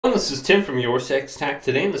Hello, this is Tim from Your Sex Tech.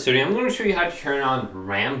 Today in this video, I'm going to show you how to turn on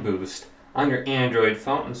RAM boost on your Android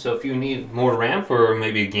phone. So if you need more RAM for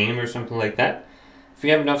maybe a game or something like that, if you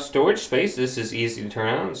have enough storage space, this is easy to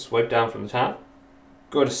turn on. Swipe down from the top,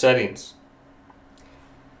 go to Settings,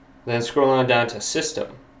 then scroll on down to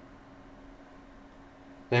System,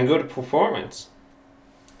 then go to Performance,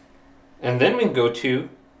 and then we can go to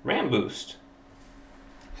RAM boost,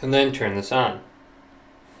 and then turn this on.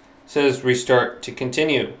 Says restart to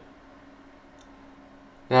continue.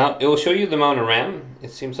 Now it will show you the amount of RAM.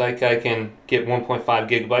 It seems like I can get 1.5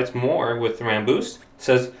 gigabytes more with the RAM boost. It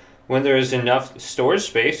says when there is enough storage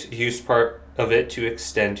space, use part of it to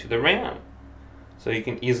extend to the RAM. So you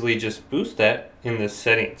can easily just boost that in the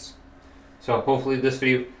settings. So hopefully this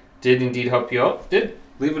video did indeed help you out. If it did,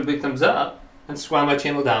 leave it a big thumbs up and subscribe to my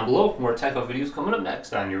channel down below for more tech videos coming up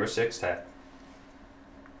next on Your Sex Tech.